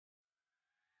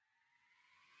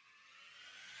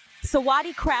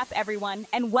Sawadee krap, everyone,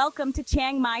 and welcome to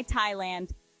Chiang Mai,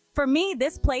 Thailand. For me,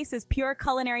 this place is pure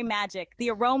culinary magic. The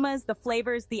aromas, the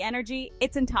flavors, the energy,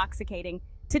 it's intoxicating.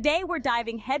 Today, we're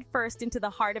diving headfirst into the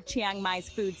heart of Chiang Mai's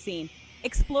food scene,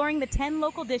 exploring the 10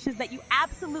 local dishes that you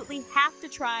absolutely have to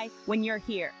try when you're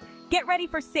here. Get ready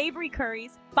for savory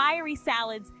curries, fiery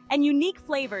salads, and unique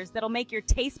flavors that'll make your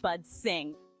taste buds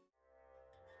sing.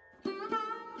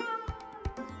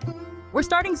 We're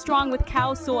starting strong with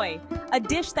khao soi, a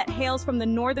dish that hails from the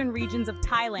northern regions of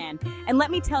Thailand. And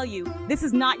let me tell you, this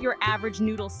is not your average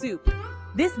noodle soup.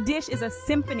 This dish is a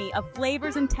symphony of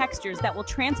flavors and textures that will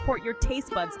transport your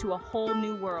taste buds to a whole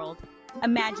new world.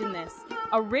 Imagine this,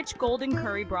 a rich golden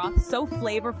curry broth so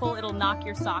flavorful it'll knock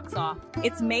your socks off.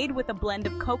 It's made with a blend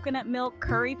of coconut milk,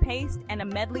 curry paste, and a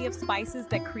medley of spices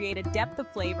that create a depth of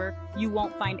flavor you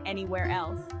won't find anywhere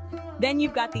else. Then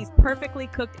you've got these perfectly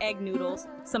cooked egg noodles,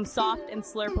 some soft and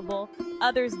slurpable,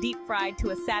 others deep fried to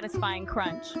a satisfying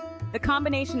crunch. The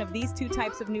combination of these two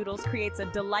types of noodles creates a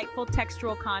delightful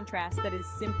textural contrast that is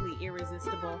simply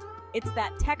irresistible. It's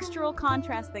that textural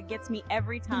contrast that gets me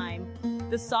every time.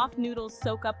 The soft noodles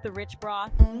soak up the rich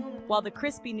broth, while the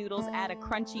crispy noodles add a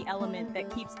crunchy element that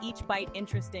keeps each bite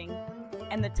interesting.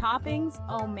 And the toppings?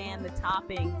 Oh man, the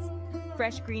toppings.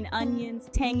 Fresh green onions,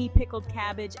 tangy pickled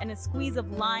cabbage, and a squeeze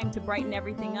of lime to brighten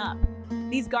everything up.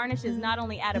 These garnishes not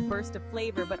only add a burst of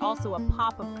flavor, but also a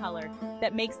pop of color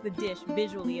that makes the dish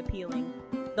visually appealing.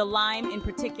 The lime, in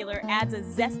particular, adds a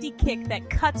zesty kick that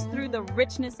cuts through the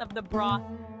richness of the broth,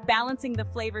 balancing the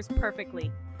flavors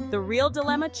perfectly. The real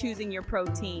dilemma: choosing your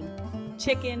protein.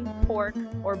 Chicken, pork,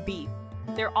 or beef.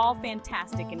 They're all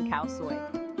fantastic in khao soi.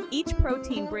 Each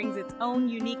protein brings its own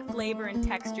unique flavor and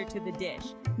texture to the dish,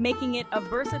 making it a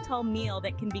versatile meal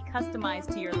that can be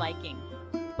customized to your liking.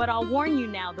 But I'll warn you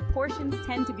now, the portions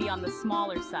tend to be on the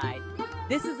smaller side.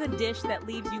 This is a dish that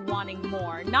leaves you wanting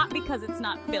more, not because it's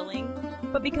not filling,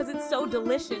 but because it's so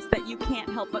delicious that you can't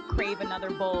help but crave another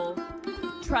bowl.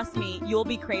 Trust me, you'll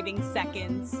be craving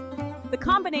seconds. The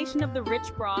combination of the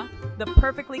rich broth, the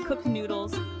perfectly cooked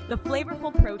noodles, the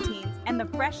flavorful proteins, and the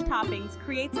fresh toppings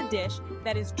creates a dish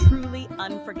that is truly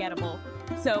unforgettable.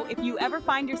 So if you ever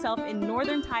find yourself in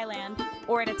northern Thailand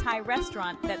or at a Thai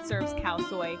restaurant that serves khao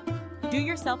soi, do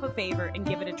yourself a favor and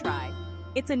give it a try.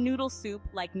 It's a noodle soup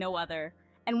like no other,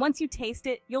 and once you taste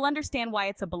it, you'll understand why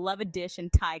it's a beloved dish in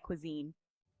Thai cuisine.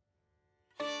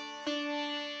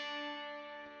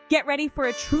 Get ready for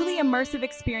a truly immersive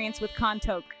experience with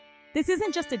Kontok. This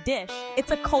isn't just a dish,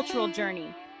 it's a cultural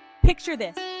journey. Picture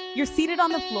this, you're seated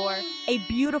on the floor, a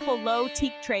beautiful low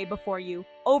teak tray before you,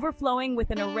 overflowing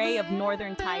with an array of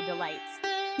northern Thai delights.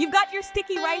 You've got your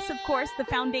sticky rice, of course, the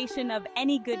foundation of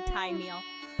any good Thai meal.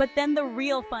 But then the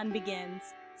real fun begins.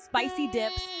 Spicy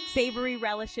dips, savory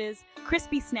relishes,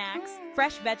 crispy snacks,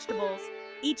 fresh vegetables.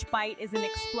 Each bite is an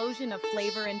explosion of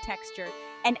flavor and texture.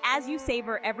 And as you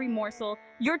savor every morsel,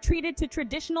 you're treated to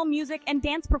traditional music and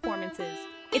dance performances.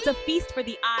 It's a feast for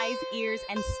the eyes, ears,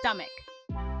 and stomach.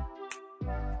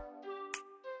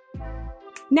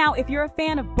 Now, if you're a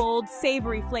fan of bold,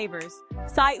 savory flavors,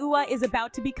 sai ua is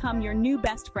about to become your new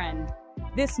best friend.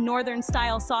 This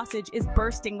northern-style sausage is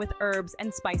bursting with herbs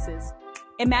and spices.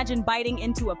 Imagine biting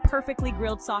into a perfectly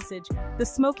grilled sausage, the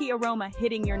smoky aroma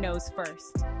hitting your nose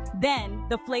first. Then,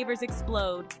 the flavors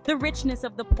explode, the richness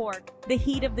of the pork, the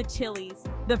heat of the chilies,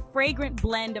 the fragrant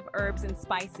blend of herbs and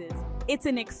spices. It's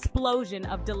an explosion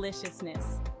of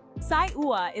deliciousness. Sai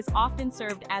ua is often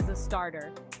served as a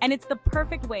starter, and it's the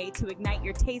perfect way to ignite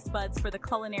your taste buds for the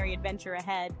culinary adventure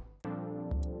ahead.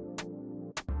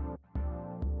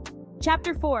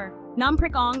 Chapter 4. Nam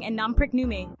Prik Ong and Nam Prik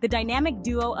Nume, the dynamic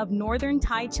duo of northern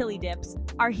Thai chili dips,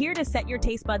 are here to set your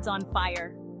taste buds on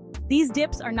fire. These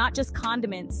dips are not just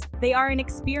condiments, they are an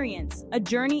experience, a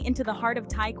journey into the heart of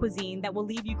Thai cuisine that will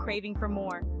leave you craving for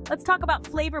more. Let's talk about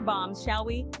flavor bombs, shall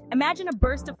we? Imagine a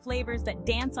burst of flavors that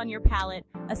dance on your palate,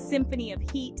 a symphony of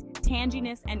heat,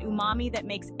 tanginess, and umami that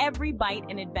makes every bite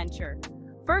an adventure.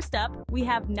 First up, we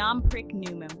have Nam Prik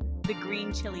Nume, the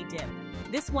green chili dip.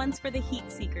 This one's for the heat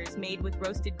seekers, made with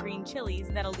roasted green chilies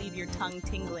that'll leave your tongue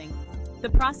tingling. The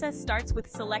process starts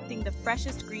with selecting the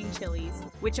freshest green chilies,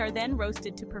 which are then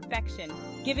roasted to perfection,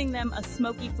 giving them a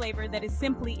smoky flavor that is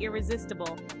simply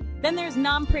irresistible. Then there's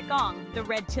Nam Prik Ong, the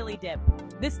red chili dip.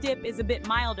 This dip is a bit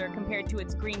milder compared to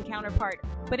its green counterpart,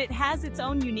 but it has its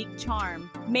own unique charm.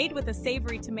 Made with a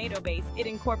savory tomato base, it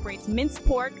incorporates minced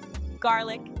pork,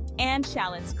 garlic, and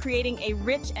shallots, creating a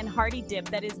rich and hearty dip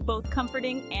that is both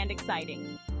comforting and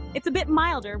exciting. It's a bit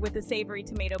milder with a savory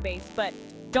tomato base, but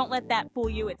don't let that fool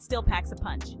you, it still packs a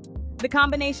punch. The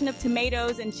combination of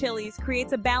tomatoes and chilies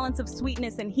creates a balance of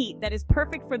sweetness and heat that is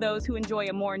perfect for those who enjoy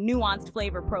a more nuanced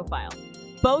flavor profile.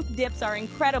 Both dips are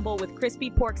incredible with crispy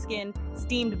pork skin,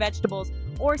 steamed vegetables,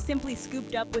 or simply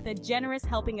scooped up with a generous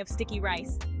helping of sticky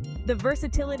rice. The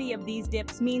versatility of these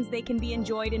dips means they can be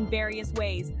enjoyed in various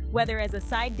ways, whether as a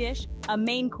side dish, a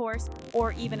main course,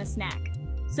 or even a snack.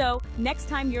 So, next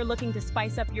time you're looking to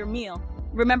spice up your meal,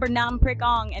 remember Nam Prik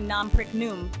Ong and Nam Prik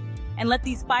Noom, and let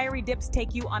these fiery dips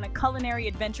take you on a culinary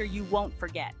adventure you won't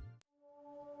forget.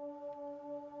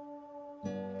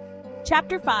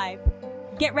 Chapter 5.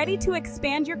 Get ready to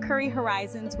expand your curry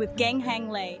horizons with Gang Hang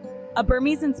Lei, a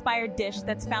Burmese-inspired dish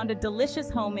that's found a delicious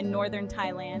home in northern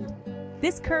Thailand.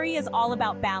 This curry is all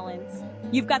about balance.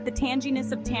 You've got the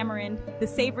tanginess of tamarind, the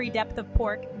savory depth of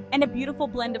pork, and a beautiful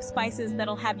blend of spices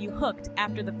that'll have you hooked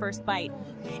after the first bite.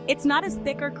 It's not as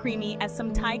thick or creamy as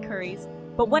some Thai curries,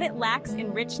 but what it lacks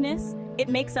in richness, it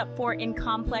makes up for in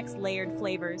complex, layered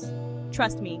flavors.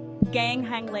 Trust me, Gang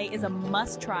Hang Lei is a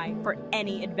must-try for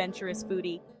any adventurous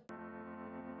foodie.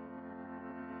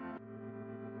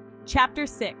 Chapter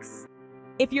 6.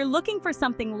 If you're looking for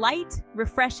something light,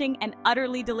 refreshing, and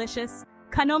utterly delicious,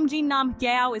 Kanomji Nam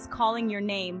Gyao is calling your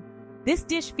name. This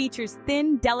dish features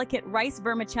thin, delicate rice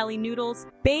vermicelli noodles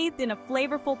bathed in a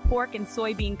flavorful pork and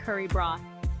soybean curry broth.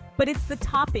 But it's the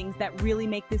toppings that really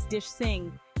make this dish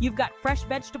sing. You've got fresh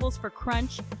vegetables for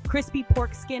crunch, crispy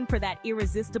pork skin for that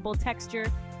irresistible texture,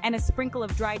 and a sprinkle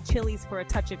of dried chilies for a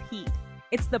touch of heat.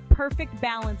 It's the perfect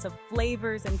balance of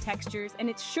flavors and textures, and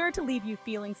it's sure to leave you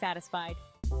feeling satisfied.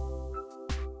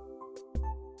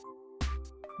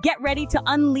 Get ready to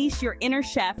unleash your inner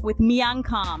chef with Myang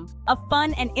Kam, a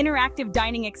fun and interactive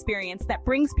dining experience that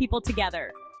brings people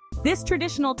together. This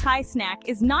traditional Thai snack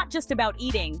is not just about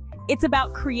eating, it's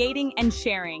about creating and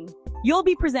sharing. You'll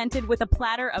be presented with a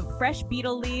platter of fresh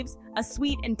betel leaves, a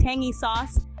sweet and tangy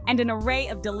sauce, and an array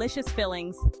of delicious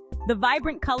fillings. The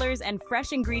vibrant colors and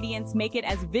fresh ingredients make it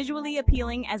as visually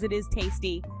appealing as it is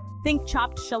tasty. Think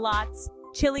chopped shallots,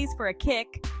 chilies for a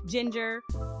kick, ginger,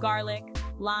 garlic,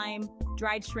 lime,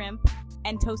 dried shrimp,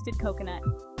 and toasted coconut.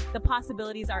 The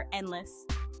possibilities are endless.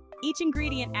 Each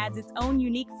ingredient adds its own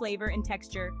unique flavor and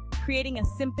texture, creating a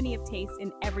symphony of taste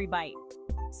in every bite.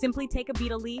 Simply take a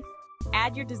betel leaf,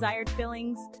 add your desired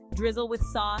fillings, drizzle with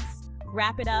sauce,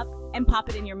 wrap it up, and pop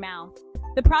it in your mouth.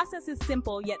 The process is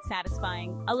simple yet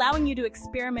satisfying, allowing you to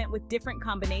experiment with different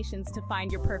combinations to find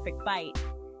your perfect bite.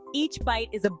 Each bite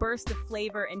is a burst of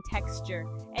flavor and texture,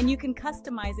 and you can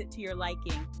customize it to your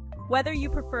liking. Whether you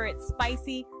prefer it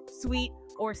spicy, sweet,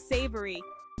 or savory,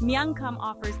 Myang Kam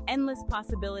offers endless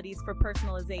possibilities for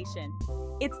personalization.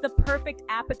 It's the perfect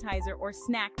appetizer or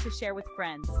snack to share with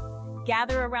friends.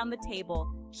 Gather around the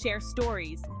table, share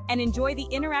stories, and enjoy the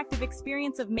interactive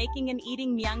experience of making and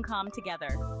eating Myang Kam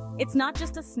together. It's not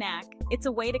just a snack, it's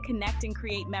a way to connect and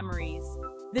create memories.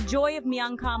 The joy of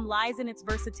Myang Kam lies in its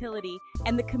versatility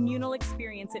and the communal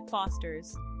experience it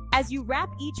fosters. As you wrap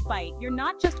each bite, you're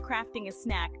not just crafting a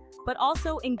snack, but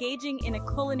also engaging in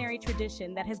a culinary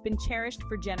tradition that has been cherished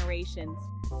for generations.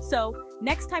 So,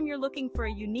 next time you're looking for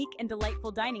a unique and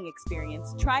delightful dining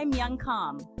experience, try Myang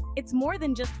Kam. It's more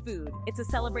than just food, it's a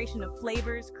celebration of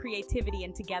flavors, creativity,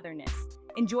 and togetherness.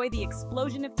 Enjoy the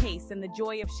explosion of taste and the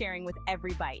joy of sharing with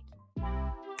every bite.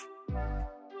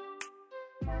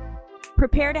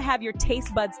 Prepare to have your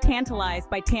taste buds tantalized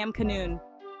by Tam Kanoon,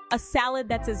 a salad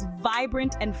that's as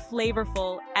vibrant and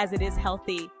flavorful as it is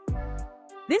healthy.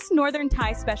 This northern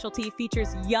Thai specialty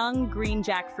features young green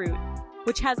jackfruit,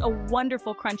 which has a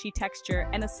wonderful crunchy texture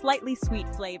and a slightly sweet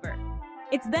flavor.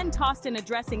 It's then tossed in a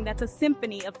dressing that's a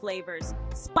symphony of flavors,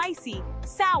 spicy,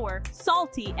 sour,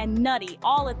 salty, and nutty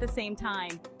all at the same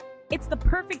time. It's the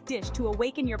perfect dish to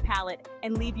awaken your palate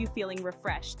and leave you feeling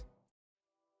refreshed.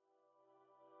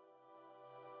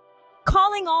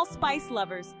 Calling all spice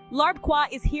lovers, Larb Kwa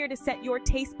is here to set your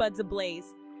taste buds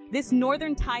ablaze. This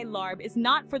northern Thai larb is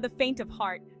not for the faint of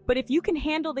heart, but if you can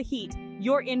handle the heat,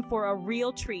 you're in for a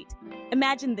real treat.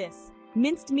 Imagine this: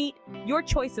 minced meat, your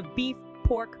choice of beef,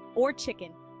 pork, or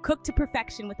chicken, cooked to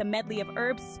perfection with a medley of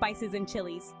herbs, spices, and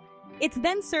chilies. It's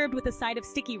then served with a side of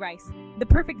sticky rice, the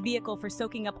perfect vehicle for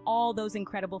soaking up all those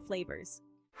incredible flavors.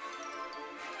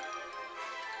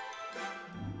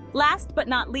 Last but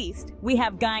not least, we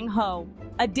have Gang Ho,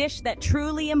 a dish that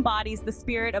truly embodies the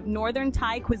spirit of northern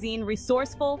Thai cuisine: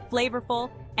 resourceful,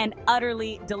 flavorful, and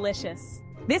utterly delicious.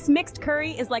 This mixed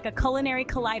curry is like a culinary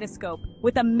kaleidoscope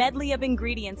with a medley of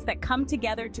ingredients that come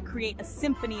together to create a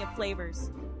symphony of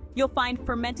flavors. You'll find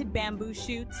fermented bamboo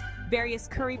shoots, various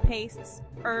curry pastes,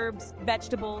 herbs,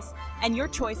 vegetables, and your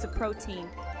choice of protein,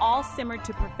 all simmered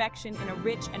to perfection in a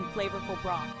rich and flavorful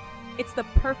broth. It's the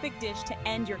perfect dish to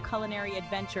end your culinary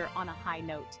adventure on a high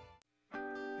note.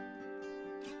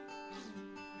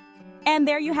 And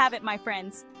there you have it, my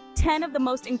friends. 10 of the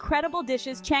most incredible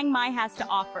dishes Chiang Mai has to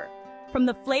offer. From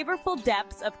the flavorful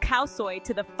depths of khao soi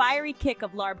to the fiery kick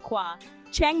of larb kwa,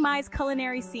 Chiang Mai's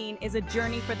culinary scene is a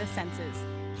journey for the senses.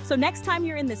 So next time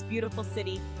you're in this beautiful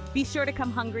city, be sure to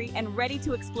come hungry and ready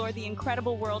to explore the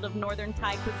incredible world of Northern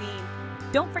Thai cuisine.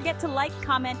 Don't forget to like,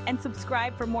 comment, and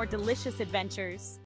subscribe for more delicious adventures.